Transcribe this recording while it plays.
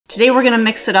Today we're going to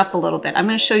mix it up a little bit. I'm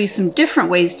going to show you some different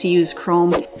ways to use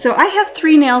chrome. So I have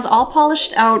 3 nails all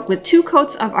polished out with 2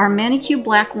 coats of our Manicure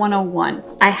Black 101.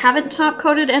 I haven't top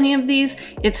coated any of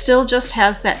these. It still just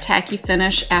has that tacky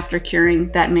finish after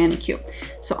curing that manicure.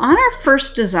 So on our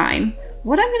first design,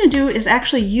 what I'm going to do is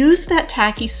actually use that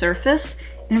tacky surface,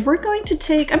 and we're going to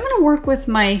take, I'm going to work with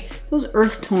those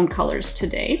earth tone colors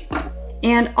today.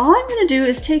 And all I'm going to do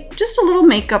is take just a little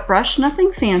makeup brush,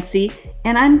 nothing fancy,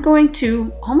 and I'm going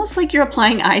to, almost like you're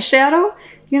applying eyeshadow,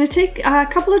 you're going to take a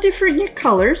couple of different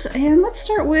colors, and let's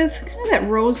start with kind of that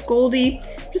rose goldy,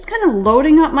 just kind of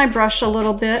loading up my brush a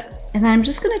little bit, and then I'm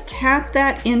just going to tap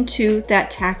that into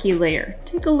that tacky layer.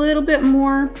 Take a little bit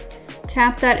more,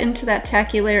 tap that into that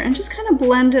tacky layer, and just kind of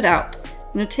blend it out.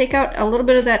 I'm going to take out a little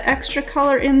bit of that extra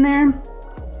color in there,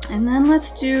 and then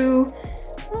let's do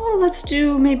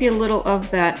maybe a little of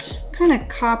that kind of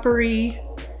coppery,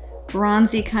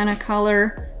 bronzy kind of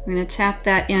color. I'm going to tap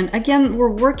that in. Again, we're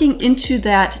working into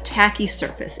that tacky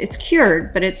surface. It's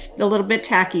cured, but it's a little bit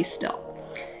tacky still.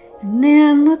 And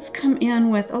then let's come in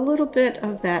with a little bit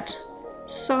of that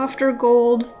softer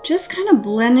gold, just kind of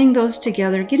blending those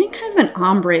together, getting kind of an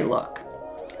ombre look.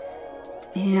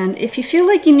 And if you feel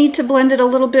like you need to blend it a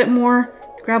little bit more,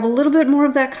 grab a little bit more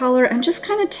of that color and just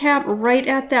kind of tap right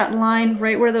at that line,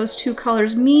 right where those 2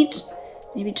 colors meet.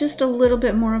 Maybe just a little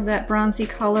bit more of that bronzy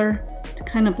color to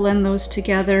kind of blend those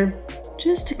together,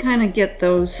 just to kind of get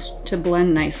those to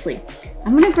blend nicely.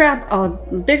 I'm going to grab a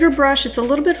bigger brush. It's a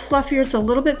little bit fluffier, it's a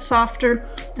little bit softer,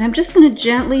 and I'm just going to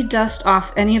gently dust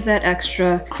off any of that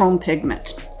extra chrome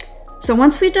pigment. So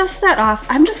once we dust that off,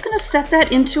 I'm just going to set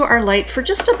that into our light for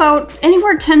just about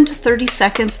anywhere 10 to 30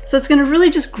 seconds. So it's going to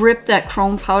really just grip that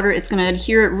chrome powder. It's going to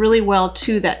adhere it really well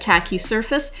to that tacky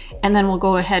surface, and then we'll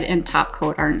go ahead and top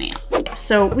coat our nail.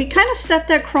 So we kind of set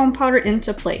that chrome powder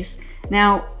into place.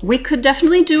 Now, we could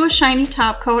definitely do a shiny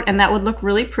top coat, and that would look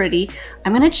really pretty.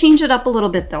 I'm going to change it up a little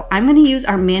bit though. I'm going to use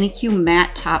our Manicure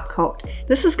Matte Top Coat.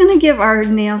 This is going to give our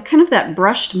nail kind of that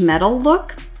brushed metal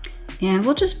look. And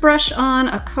we'll just brush on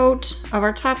a coat of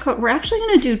our top coat. We're actually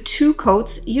going to do 2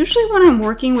 coats. Usually when I'm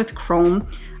working with chrome,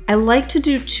 I like to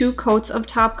do 2 coats of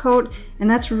top coat, and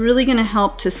that's really going to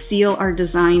help to seal our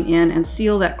design in and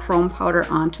seal that chrome powder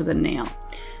onto the nail.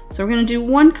 So we're going to do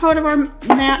 1 coat of our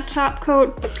matte top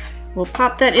coat. We'll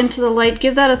pop that into the light,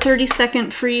 give that a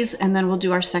 30-second freeze, and then we'll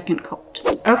do our second coat.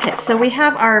 Okay, so we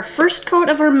have our first coat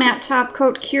of our matte top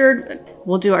coat cured.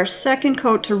 We'll do our second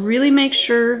coat to really make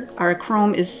sure our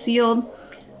chrome is sealed,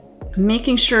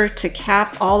 making sure to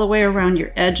cap all the way around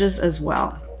your edges as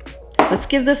well. Let's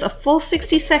give this a full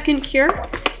 60-second cure,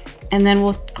 and then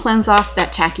we'll cleanse off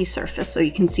that tacky surface so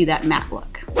you can see that matte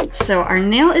look. So our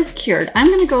nail is cured. I'm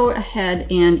going to go ahead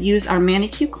and use our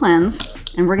Manicure Cleanse,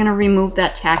 and we're going to remove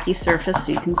that tacky surface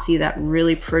so you can see that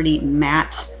really pretty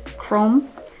matte chrome.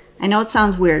 I know it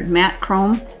sounds weird, matte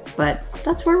chrome, but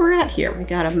that's where we're at here. We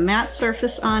got a matte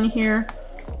surface on here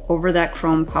over that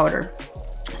chrome powder.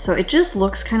 So it just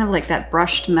looks kind of like that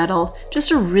brushed metal,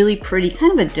 just a really pretty,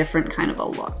 kind of a different kind of a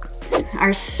look.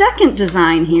 Our second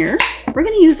design here, we're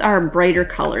going to use our brighter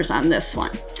colors on this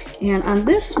one. And on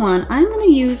this one, I'm going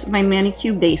to use my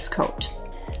Manicure Base Coat.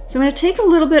 So I'm going to take a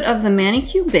little bit of the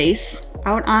Manicure Base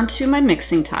out onto my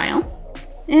mixing tile.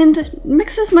 And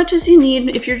mix as much as you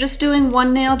need. If you're just doing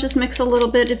 1 nail, just mix a little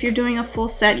bit. If you're doing a full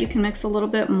set, you can mix a little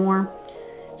bit more.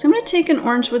 So I'm going to take an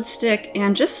orange wood stick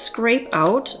and just scrape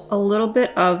out a little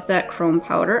bit of that chrome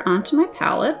powder onto my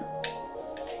palette.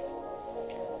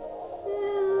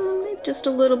 And maybe just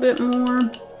a little bit more.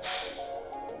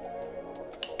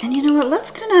 And you know what,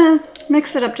 let's kind of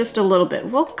mix it up just a little bit.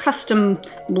 We'll custom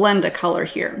blend a color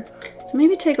here. So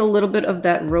maybe take a little bit of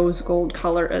that rose gold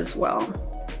color as well.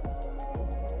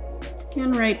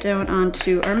 Again, right down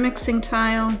onto our mixing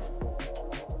tile.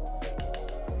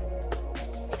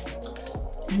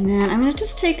 And then I'm going to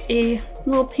just take a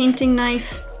little painting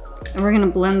knife, and we're going to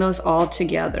blend those all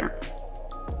together.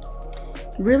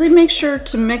 Really make sure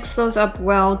to mix those up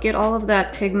well, get all of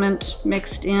that pigment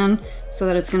mixed in so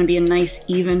that it's going to be a nice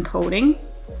even coating.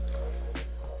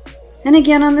 And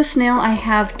again, on this nail I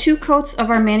have 2 coats of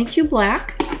our Manicure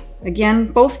Black.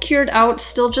 Again, both cured out,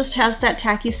 still just has that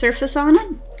tacky surface on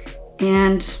it.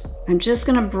 And I'm just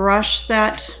going to brush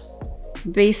that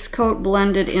base coat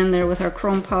blended in there with our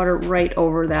chrome powder right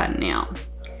over that nail.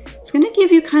 It's going to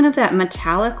give you kind of that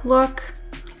metallic look,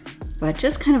 but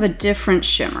just kind of a different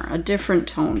shimmer, a different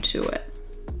tone to it.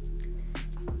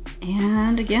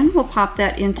 And again, we'll pop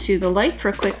that into the light for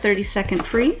a quick 30-second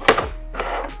freeze.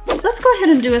 Let's go ahead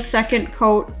and do a second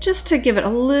coat just to give it a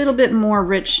little bit more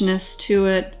richness to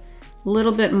it, a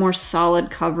little bit more solid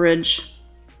coverage.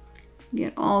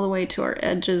 Get all the way to our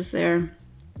edges there.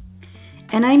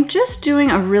 And I'm just doing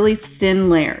a really thin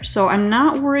layer, so I'm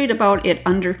not worried about it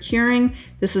under curing.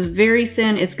 This is very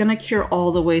thin. It's gonna cure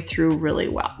all the way through really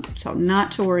well, so not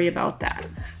to worry about that.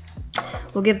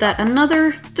 We'll give that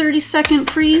another 30-second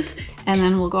freeze, and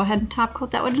then we'll go ahead and top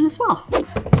coat that one in as well.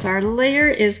 So our layer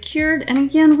is cured, and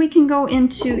again, we can go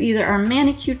into either our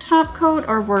manicure top coat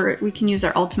or we can use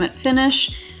our ultimate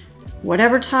finish.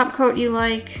 Whatever top coat you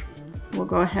like, we'll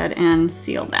go ahead and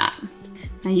seal that.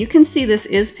 Now you can see this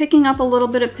is picking up a little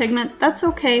bit of pigment. That's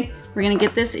okay. We're gonna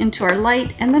get this into our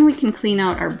light, and then we can clean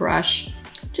out our brush.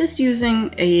 Just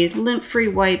using a lint-free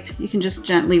wipe, you can just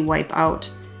gently wipe out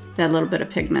that little bit of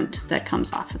pigment that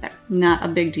comes off of there. Not a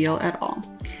big deal at all.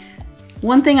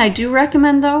 One thing I do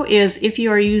recommend though is if you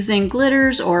are using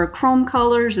glitters or chrome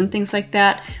colors and things like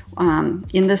that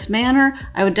in this manner,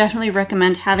 I would definitely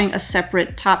recommend having a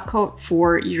separate top coat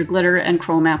for your glitter and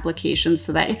chrome applications,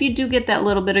 so that if you do get that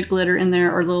little bit of glitter in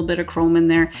there or a little bit of chrome in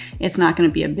there, it's not going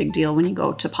to be a big deal when you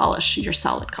go to polish your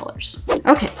solid colors.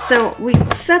 Okay, so we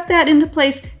set that into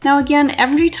place. Now again,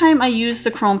 every time I use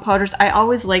the chrome powders, I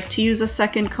always like to use a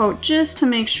second coat just to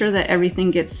make sure that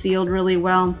everything gets sealed really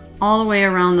well all the way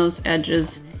around those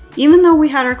edges. Even though we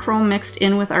had our chrome mixed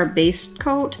in with our base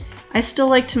coat, I still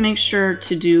like to make sure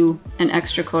to do an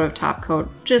extra coat of top coat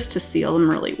just to seal them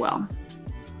really well.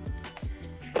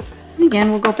 And again,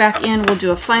 we'll go back in, we'll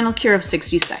do a final cure of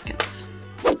 60 seconds.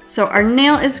 So our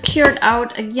nail is cured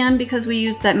out. Again, because we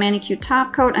used that manicure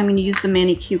top coat, I'm going to use the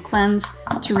manicure cleanse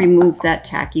to remove that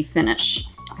tacky finish.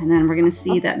 And then we're going to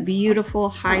see that beautiful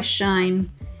high shine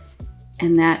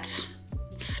and that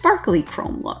sparkly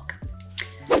chrome look.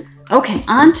 Okay,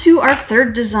 on to our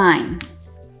third design.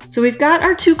 So we've got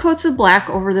our 2 coats of black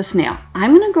over this nail.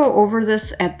 I'm gonna go over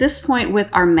this at this point with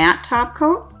our matte top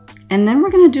coat, and then we're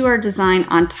gonna do our design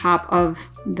on top of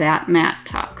that matte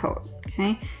top coat,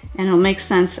 okay? And it'll make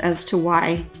sense as to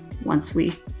why once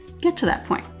we get to that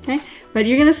point, okay? But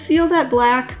you're gonna seal that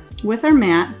black with our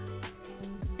matte,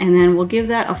 and then we'll give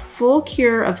that a full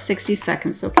cure of 60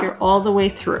 seconds, so cure all the way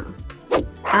through.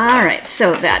 All right,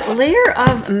 so that layer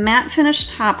of matte finish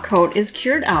top coat is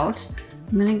cured out.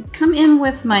 I'm gonna come in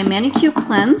with my manicure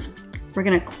cleanse. We're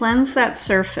gonna cleanse that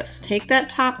surface. Take that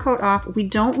top coat off. We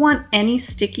don't want any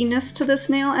stickiness to this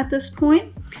nail at this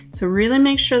point, so really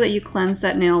make sure that you cleanse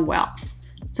that nail well.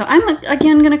 So I'm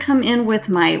again gonna come in with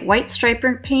my white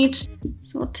striper paint.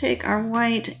 So we'll take our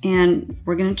white and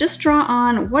we're gonna just draw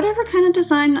on whatever kind of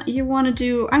design you wanna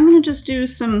do. I'm gonna just do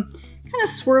some kind of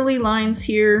swirly lines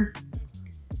here,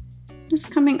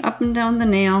 just coming up and down the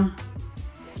nail.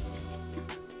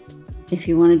 If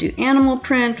you want to do animal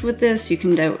print with this, you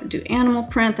can do animal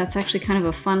print. That's actually kind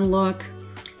of a fun look.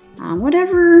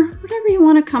 Whatever you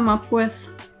want to come up with.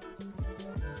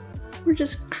 We're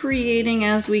just creating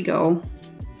as we go.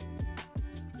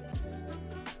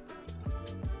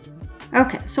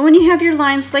 Okay, so when you have your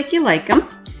lines like you like them,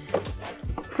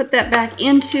 put that back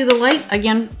into the light.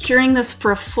 Again, curing this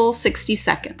for a full 60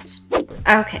 seconds.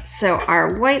 Okay, so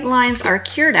our white lines are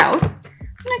cured out. I'm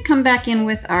gonna come back in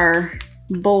with our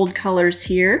bold colors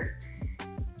here.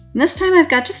 And this time I've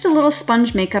got just a little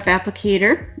sponge makeup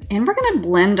applicator, and we're gonna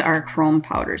blend our chrome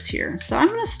powders here. So I'm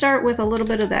gonna start with a little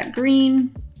bit of that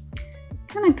green,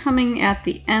 kind of coming at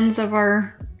the ends of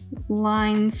our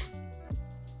lines.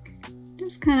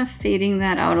 Just kind of fading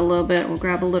that out a little bit. We'll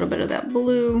grab a little bit of that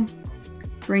blue,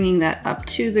 bringing that up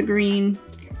to the green.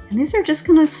 And these are just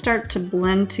gonna start to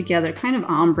blend together, kind of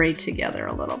ombre together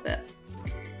a little bit.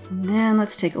 And then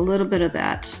let's take a little bit of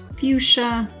that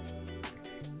fuchsia,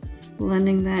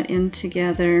 blending that in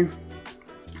together.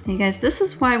 Hey guys, this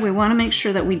is why we want to make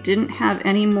sure that we didn't have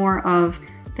any more of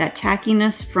that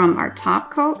tackiness from our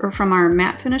top coat or from our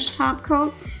matte finish top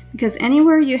coat, because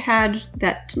anywhere you had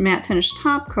that matte finish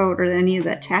top coat or any of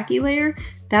that tacky layer,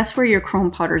 that's where your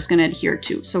chrome powder is going to adhere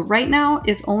to. So right now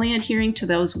it's only adhering to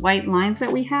those white lines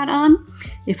that we had on.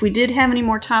 If we did have any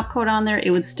more top coat on there,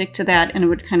 it would stick to that and it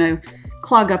would kind of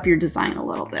clog up your design a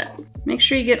little bit. Make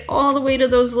sure you get all the way to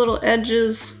those little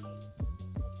edges.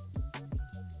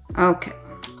 Okay,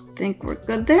 I think we're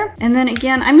good there. And then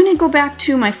again, I'm gonna go back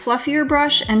to my fluffier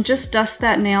brush and just dust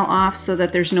that nail off so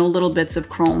that there's no little bits of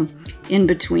chrome in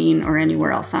between or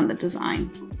anywhere else on the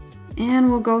design. And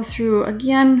we'll go through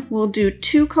again, we'll do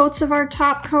 2 coats of our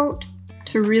top coat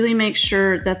to really make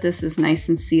sure that this is nice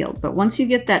and sealed. But once you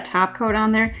get that top coat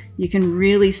on there, you can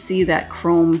really see that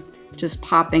chrome just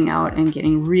popping out and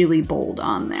getting really bold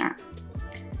on there.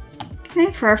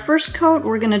 Okay, for our first coat,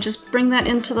 we're gonna just bring that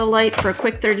into the light for a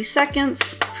quick 30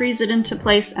 seconds, freeze it into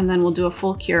place, and then we'll do a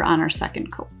full cure on our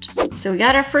second coat. So we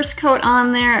got our first coat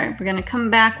on there. We're gonna come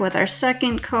back with our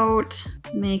second coat,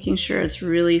 making sure it's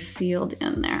really sealed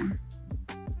in there.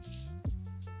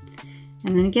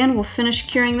 And then again, we'll finish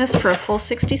curing this for a full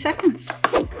 60 seconds.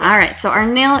 All right, so our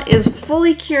nail is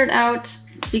fully cured out.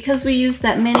 Because we used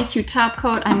that manicure top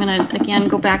coat, I'm gonna again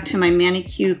go back to my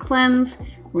manicure cleanse.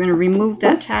 We're gonna remove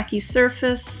that tacky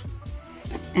surface,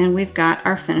 and we've got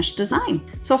our finished design.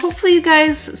 So hopefully you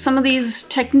guys, some of these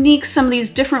techniques, some of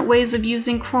these different ways of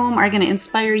using chrome are gonna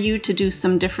inspire you to do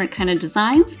some different kind of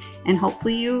designs, and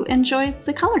hopefully you enjoy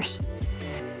the colors.